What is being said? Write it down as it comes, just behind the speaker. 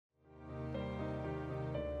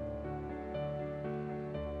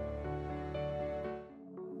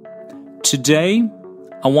Today,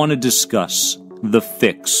 I want to discuss the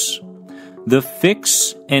fix. The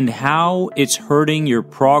fix and how it's hurting your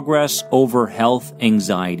progress over health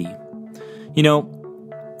anxiety. You know,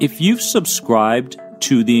 if you've subscribed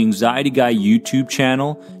to the Anxiety Guy YouTube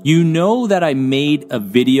channel, you know that I made a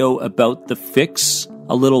video about the fix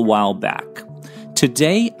a little while back.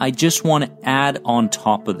 Today, I just want to add on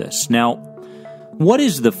top of this. Now, what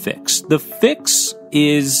is the fix? The fix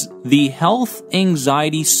is the health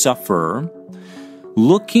anxiety sufferer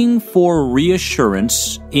looking for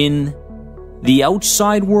reassurance in the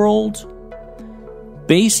outside world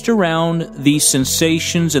based around the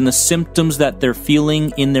sensations and the symptoms that they're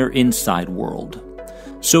feeling in their inside world.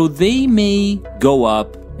 So they may go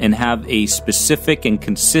up and have a specific and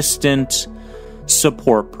consistent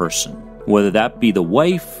support person, whether that be the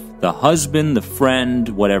wife, the husband, the friend,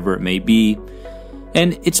 whatever it may be.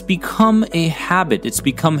 And it's become a habit, it's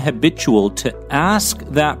become habitual to ask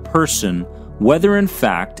that person whether in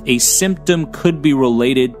fact a symptom could be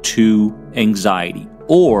related to anxiety,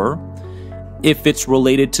 or if it's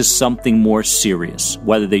related to something more serious,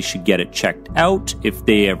 whether they should get it checked out, if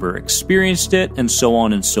they ever experienced it, and so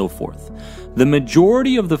on and so forth. The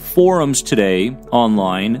majority of the forums today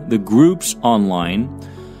online, the groups online,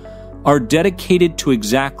 are dedicated to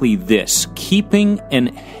exactly this, keeping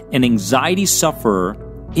an anxiety sufferer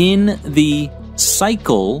in the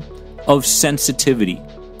cycle of sensitivity.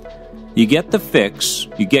 You get the fix,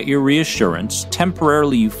 you get your reassurance,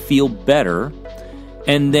 temporarily you feel better,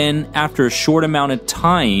 and then after a short amount of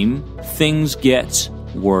time, things get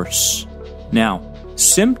worse. Now,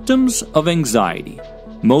 symptoms of anxiety,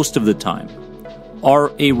 most of the time,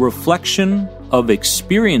 are a reflection of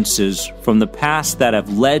experiences from the past that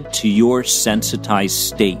have led to your sensitized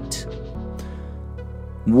state.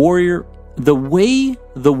 Warrior, the way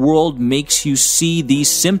the world makes you see these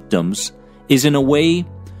symptoms is in a way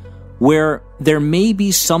where there may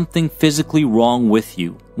be something physically wrong with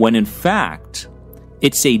you, when in fact,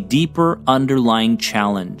 it's a deeper underlying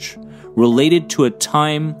challenge related to a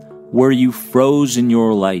time where you froze in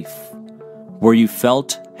your life, where you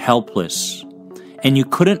felt helpless, and you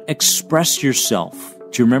couldn't express yourself.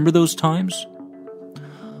 Do you remember those times?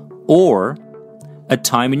 Or a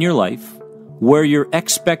time in your life where your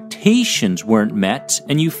expectations weren't met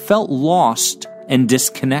and you felt lost and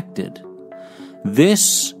disconnected.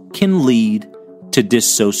 This can lead to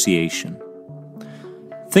dissociation.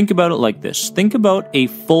 Think about it like this. Think about a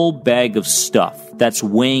full bag of stuff that's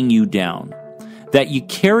weighing you down, that you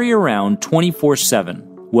carry around 24/7.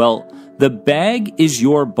 Well, the bag is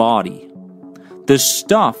your body. The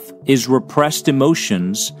stuff is repressed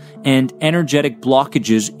emotions and energetic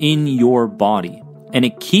blockages in your body, and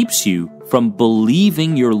it keeps you from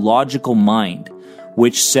believing your logical mind,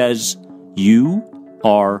 which says you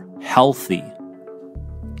are healthy.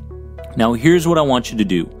 Now, here's what I want you to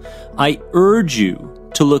do. I urge you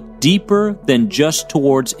to look deeper than just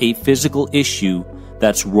towards a physical issue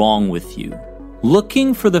that's wrong with you.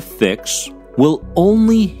 Looking for the fix will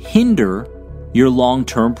only hinder your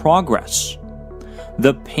long-term progress.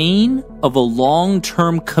 The pain of a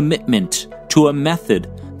long-term commitment to a method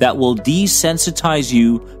that will desensitize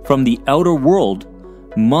you from the outer world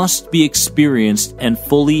must be experienced and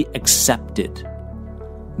fully accepted.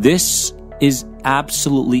 This is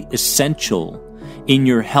absolutely essential in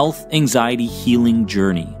your health anxiety healing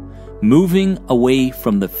journey, moving away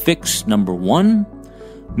from the fix number one,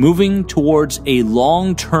 moving towards a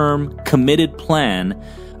long-term committed plan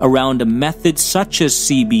around a method such as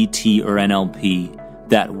CBT or NLP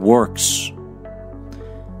that works.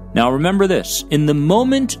 Now remember this, in the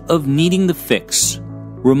moment of needing the fix,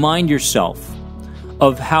 remind yourself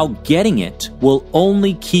of how getting it will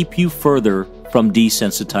only keep you further from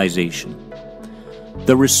desensitization.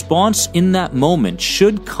 The response in that moment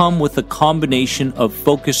should come with a combination of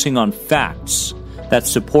focusing on facts that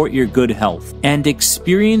support your good health and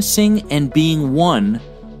experiencing and being one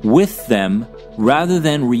with them rather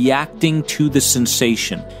than reacting to the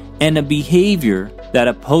sensation and a behavior that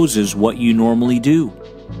opposes what you normally do.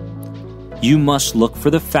 You must look for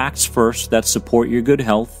the facts first that support your good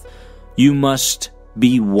health. You must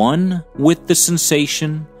be one with the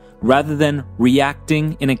sensation rather than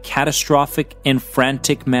reacting in a catastrophic and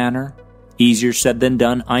frantic manner. Easier said than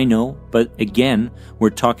done, I know, but again,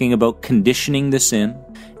 we're talking about conditioning this in,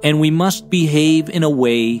 and we must behave in a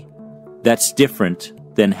way that's different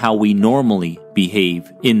than how we normally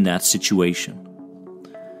behave in that situation.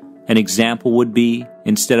 An example would be,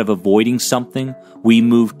 instead of avoiding something, we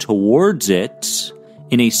move towards it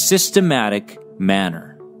in a systematic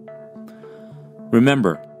manner.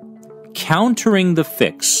 Remember, countering the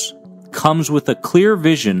fix comes with a clear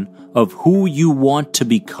vision of who you want to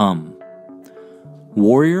become.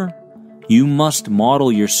 Warrior, you must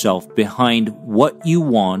model yourself behind what you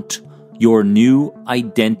want your new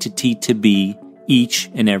identity to be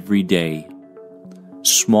each and every day.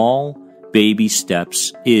 Small baby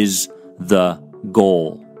steps is the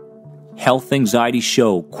goal. Health Anxiety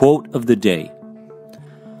Show quote of the day.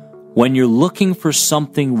 When you're looking for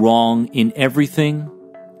something wrong in everything,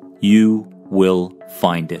 you will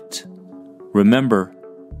find it. Remember,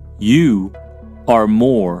 you are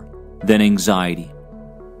more than anxiety.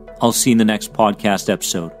 I'll see you in the next podcast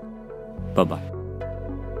episode. Bye-bye.